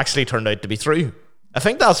it actually turned out to be true. I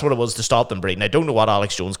think that's what it was, to stop them breeding. I don't know what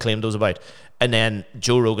Alex Jones claimed it was about. And then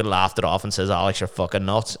Joe Rogan laughed it off and says, Alex, you're fucking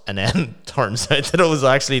nuts. And then turns out that it was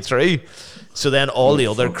actually true. So then all the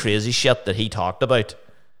other crazy shit that he talked about,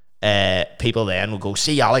 people then will go,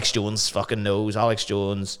 see, Alex Jones fucking knows. Alex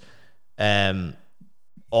Jones,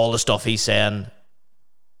 all the stuff he's saying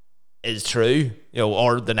is true. You know,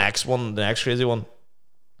 or the next crazy one.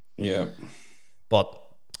 Yeah. But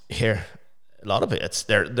here, a lot of it,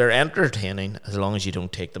 they're entertaining as long as you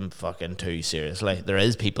don't take them fucking too seriously. There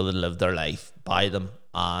is people that live their life by them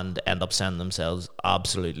and end up sending themselves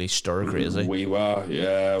absolutely stir crazy.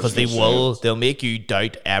 Yeah. Because they'll make you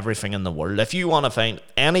doubt everything in the world. If you want to find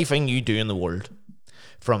anything you do in the world,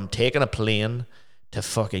 from taking a plane to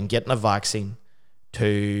fucking getting a vaccine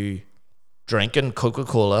to drinking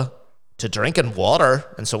Coca-Cola to drinking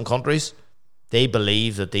water in some countries, they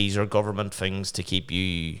believe that these are government things to keep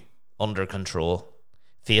you under control.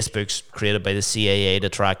 Facebook's created by the CIA to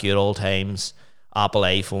track you at all times. Apple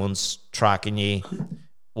iPhones tracking you.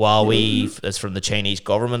 Huawei is from the Chinese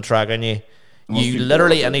government tracking you. You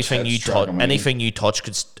literally anything you touch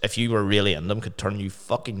could, if you were really in them, could turn you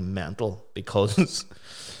fucking mental, because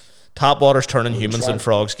tap water's turning humans and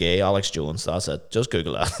frogs gay. Alex Jones, that's it. Just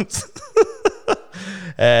Google that.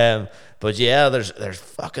 But yeah, there's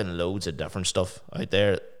fucking loads of different stuff out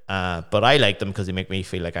there. But I like them because they make me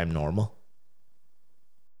feel like I'm normal.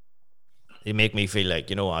 They make me feel like,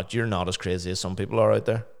 you know what, you're not as crazy as some people are out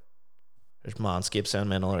there. There's Manscaped sending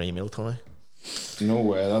me another email, Tony. No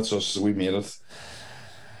way, that's us. We made it.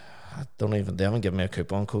 They haven't given me a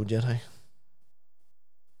coupon code yet, hey?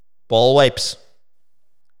 Ball wipes.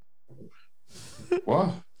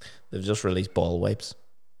 What? They've just released ball wipes.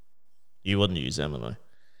 You wouldn't use them, am I?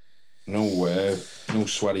 No way. No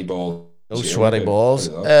sweaty balls. No sweaty balls.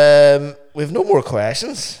 We have no more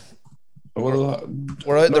questions.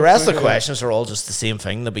 The rest of the questions are all just the same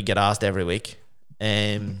thing that we get asked every week.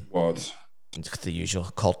 What? The usual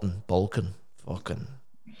cutting, bulking, fucking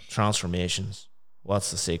transformations.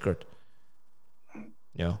 What's the secret?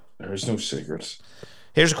 You know? There's no secret.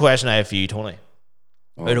 Here's a question I have for you, Tony.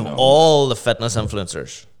 Out of all the fitness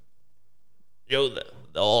influencers,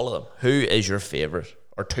 all of them, who is your favourite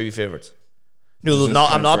or two favourites? No,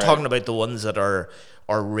 I'm not talking about the ones that are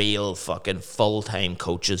real fucking full-time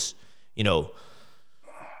coaches. You know,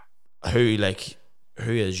 who is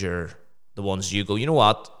the ones you go, you know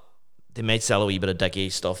what? They might sell a wee bit of dicky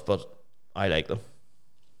stuff, but I like them.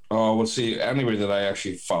 Oh, well, see, anybody that I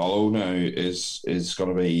actually follow now is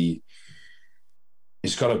gonna be.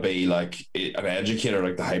 He's got to be like an educator,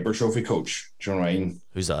 like the hypertrophy coach. Do you know what I mean?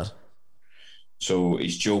 Who's that? So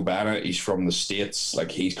he's Joe Bennett. He's from the States. Like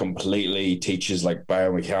he's completely teaches like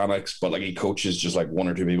biomechanics, but like he coaches just like one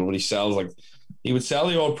or two people. But he would sell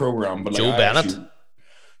the old program. But like Joe Bennett.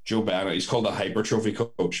 Joe Bennett. He's called the hypertrophy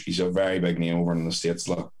coach. He's a very big name over in the States.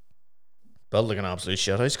 Look. Built like an absolute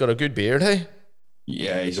shit. He's got a good beard, hey?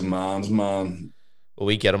 Yeah, he's a man's man. Will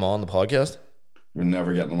we get him on the podcast? We're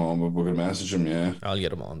never getting him on, but we could message him, yeah. I'll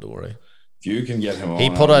get him on, don't worry. If you can get him on. He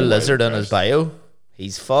put a lizard in his bio.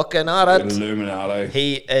 He's fucking at it. Illuminati.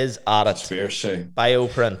 He is at it. Conspiracy.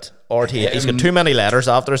 Bioprint. RTA. He's got too many letters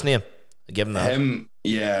after his name. I give him that.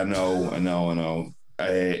 Yeah, I know.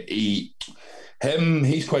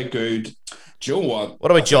 He's quite good. Do you know what? What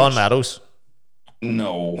about John Meadows?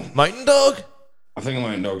 No. Mountain Dog? I think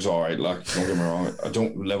Mountain Dog's alright, like, don't get me wrong. I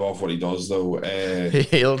don't live off what he does, though.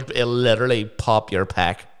 He'll literally pop your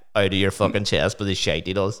pack out of your fucking chest with his shite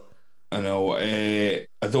he does. I know.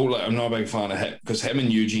 I'm not a big fan of him, because him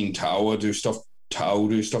and Eugene Tao do stuff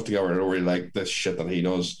together. I don't really like this shit that he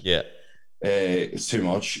does. Yeah. It's too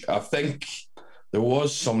much. I think there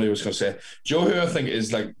was somebody who was going to say, Joe, who I think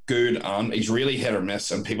is like good, and he's really hit or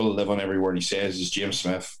miss, and people live on every word he says, is James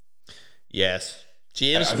Smith. Yes.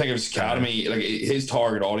 James. I think of his academy, like his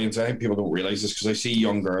target audience. I think people don't realize this because I see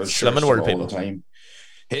young girls Slimming World all people the time.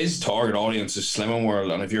 His target audience is Slimming World,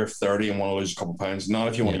 and if you're 30 and want to lose a couple of pounds, not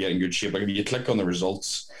if you want to get in good shape. Like if you click on the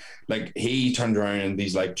results, like he turned around and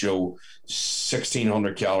he's like, Joe,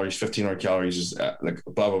 1,600 calories, 1,500 calories is like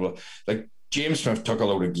blah blah blah. Like James Smith took a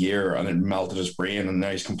load of gear and it melted his brain, and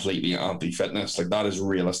now he's completely anti-fitness. Like that is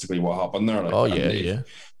realistically what happened there. Like, yeah.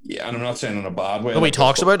 And I'm not saying in a bad way. No, he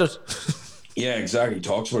talks about it. Yeah, exactly. He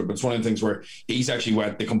talks about it, but it's one of the things where he's actually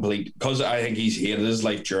went the complete, because I think he's hated his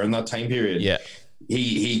life during that time period. Yeah.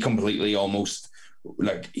 He completely almost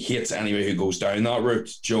like hates anybody who goes down that route,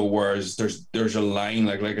 Joe. Whereas there's a line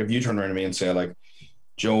like if you turn around to me and say like,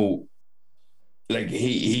 Joe, like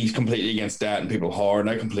he's completely against that and people hard, and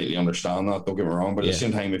I completely understand that, don't get me wrong, but at the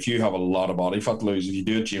same time, if you have a lot of body fat to lose, if you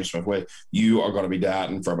do it James Smith way, you are going to be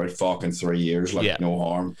dating for about fucking 3 years, like no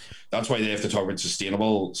harm. That's why they have to talk about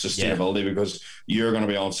sustainability, because you're going to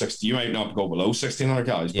be on 60, you might not go below 1,600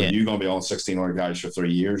 calories, but you're going to be on 1,600 calories for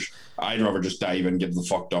 3 years. I'd rather just dive in, get the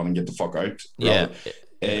fuck done and get the fuck out.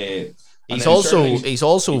 He's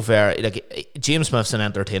also very, like, James Smith's an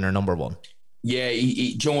entertainer, number one. Yeah,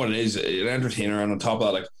 he, do you know what it is? An entertainer, and on top of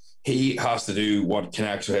that, like, he has to do what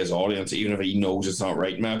connects with his audience, even if he knows it's not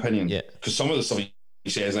right, in my opinion. Yeah. Because some of the stuff he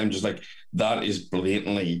says, I'm just like, that is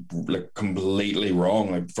blatantly, like, completely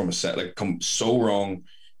wrong. Like, from a set, like, so wrong,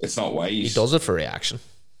 it's not wise. He does it for reaction.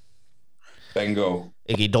 Bingo.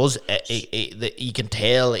 Like, he does. You can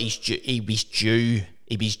tell he's due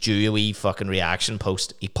a wee fucking reaction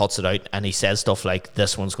post. He puts it out and he says stuff like,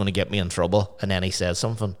 "This one's going to get me in trouble," and then he says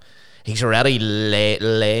something. He's already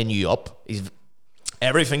laying you up.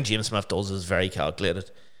 Everything James Smith does is very calculated.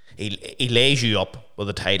 He lays you up with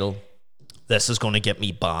a title. This is going to get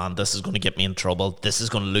me banned. This is going to get me in trouble. This is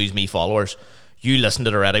going to lose me followers. You listened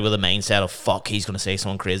to it already with a mindset of, fuck, he's going to say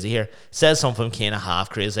something crazy here. Says something kind of half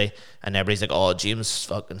crazy, and everybody's like, oh, James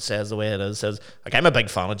fucking says the way it is. Like, I'm a big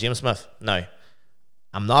fan of James Smith. Now,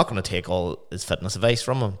 I'm not going to take all his fitness advice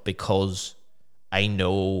from him, because I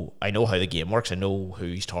know how the game works. I know who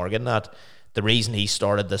he's targeting at. The reason he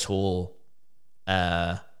started this whole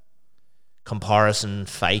comparison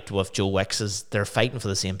fight with Joe Wicks is they're fighting for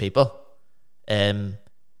the same people.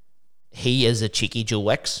 He is a cheeky Joe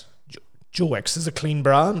Wicks. Joe Wicks is a clean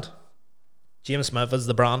brand. James Smith is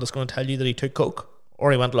the brand that's going to tell you that he took coke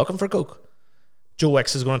or he went looking for coke. Joe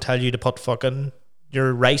Wicks is going to tell you to put fucking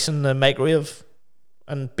your rice in the microwave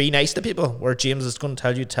and be nice to people, where James is going to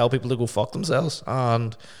tell you to tell people to go fuck themselves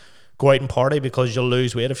and go out and party because you'll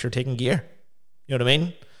lose weight if you're taking gear. You know what I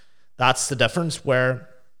mean? That's the difference. Where,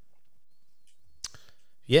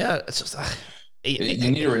 yeah, it's just you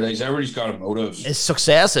need to realize everybody's got a motive. His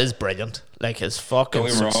success is brilliant. Like, his fucking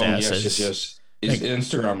success is. Yes. His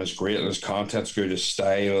Instagram is great and his content's good, his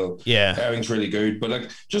style, everything's really good. But like,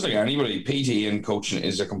 just like anybody, PT and coaching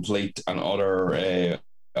is a complete and utter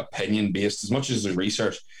opinion based. As much as there's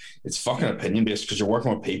research, it's fucking opinion based because you're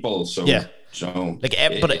working with people. So yeah, so like,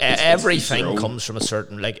 everything comes from a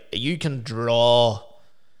certain, like, you can draw.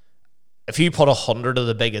 If you put 100 of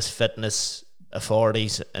the biggest fitness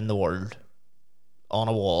authorities in the world on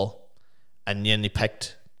a wall, and then you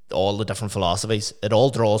picked all the different philosophies, it all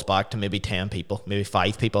draws back to maybe 10 people, maybe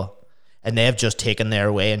 5 people, and they've just taken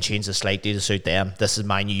their way and changed it slightly to suit them. This is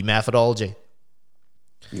my new methodology,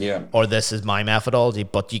 or this is my methodology.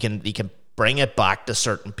 But you can bring it back to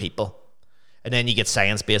certain people, and then you get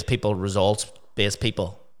science-based people, results-based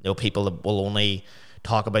people, people that will only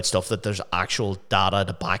talk about stuff that there's actual data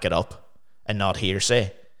to back it up and not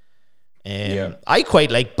hearsay. I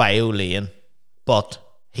quite like Bio Lane, but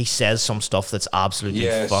he says some stuff that's absolutely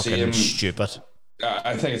fucking stupid.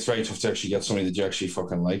 I think it's very tough to actually get somebody that you actually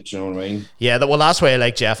fucking like. Do you know what I mean? Yeah, well, that's why I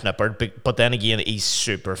like Jeff Nippard, but then again, he's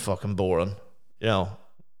super fucking boring. You know,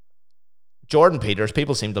 Jordan Peters,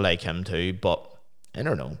 people seem to like him too, but I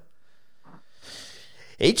don't know.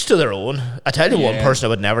 Each to their own. I tell you, one person I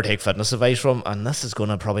would never take fitness advice from, and this is going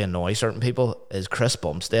to probably annoy certain people, is Chris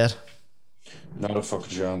Bumstead. Not a fucking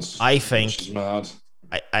chance. I think She's mad.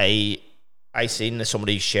 I seen that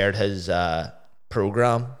somebody shared his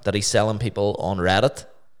program that he's selling people on Reddit,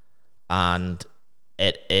 and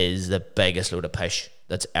it is the biggest load of pish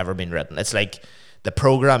that's ever been written. It's like the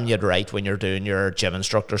program you'd write when you're doing your gym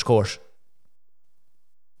instructor's course.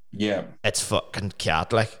 Yeah. It's fucking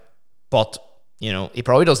cat like, but you know, he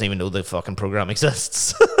probably doesn't even know the fucking program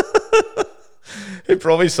exists. It's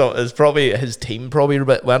probably his team probably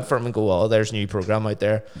went for him and go, oh, there's a new program out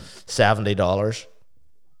there, $70.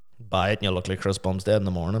 Buy it and you'll look like Chris Bumstead in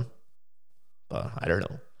the morning. But I don't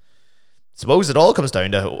know. Suppose it all comes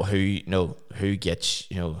down to who gets,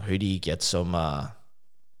 who do you get some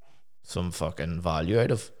fucking value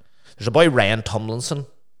out of. There's a boy, Ryan Tomlinson,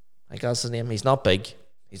 I guess his name. He's not big.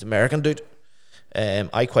 He's an American dude.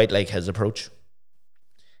 I quite like his approach.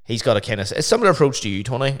 He's got a similar approach to you,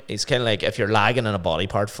 Tony. It's kind of like, if you're lagging in a body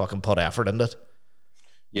part, fucking put effort into it.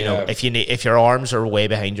 Yeah. If your arms are way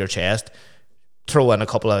behind your chest, throw in a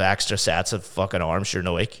couple of extra sets of fucking arms. You're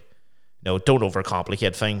no weak. Don't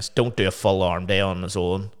overcomplicate things. Don't do a full arm day on its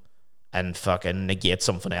own and fucking negate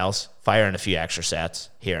something else. Fire in a few extra sets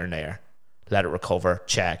here and there. Let it recover.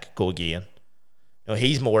 Check. Go again.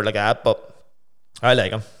 He's more like that, but I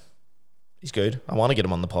like him. He's good. I want to get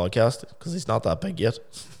him on the podcast because he's not that big yet.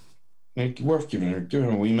 Worth giving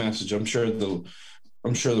him a wee message. I'm sure they'll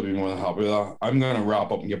be more than happy with that. I'm going to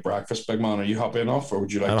wrap up and get breakfast, big man. Are you happy enough, or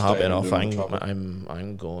would you like? I'm to happy enough.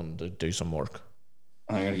 I'm going to do some work.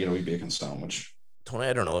 I'm going to get a wee bacon sandwich. Tony,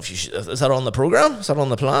 I don't know if you should. Is that on the program? Is that on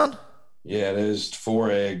the plan? Yeah, it is.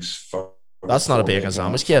 4 eggs. That's not a bacon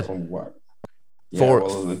sandwich, kid. Yeah,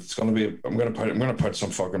 well, it's going to be. I'm going to put some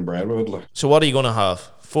fucking bread with it. Like. So what are you going to have?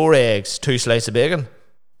 4 eggs, 2 slices of bacon.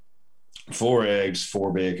 4 eggs,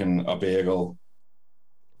 4 bacon, a bagel,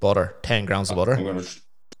 butter, 10 grams of butter. I'm going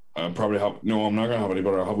to probably have. No, I'm not going to have any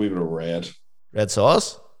butter. I'll have a wee bit of red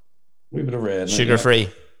sauce. A wee bit of red. Sugar free.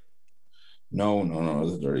 No,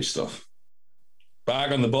 the dirty stuff.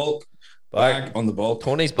 Back on the bulk. Back on the bulk.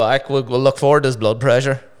 Tony's back. We'll look forward to his blood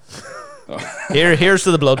pressure. Here's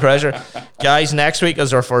to the blood pressure. Guys, next week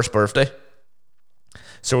is our first birthday.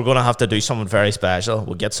 So we're going to have to do something very special.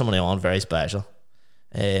 We'll get somebody on very special.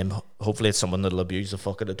 Hopefully it's someone that'll abuse the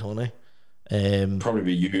fuck out of Tony. Probably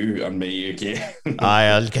be you and me again.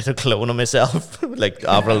 I'll get a clone of myself, like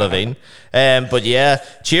Avril Lavigne. But yeah,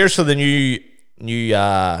 cheers for the new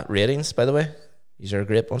ratings, by the way. These are a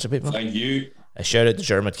great bunch of people. Thank you. A shout out to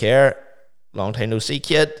Jermit Care. Long time no see,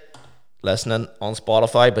 kid. Listening on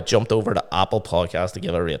Spotify, but jumped over to Apple Podcast to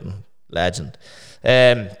give a rating. Legend.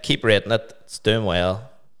 Keep rating it. It's doing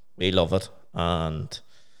well. We love it. And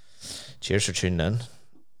cheers for tuning in.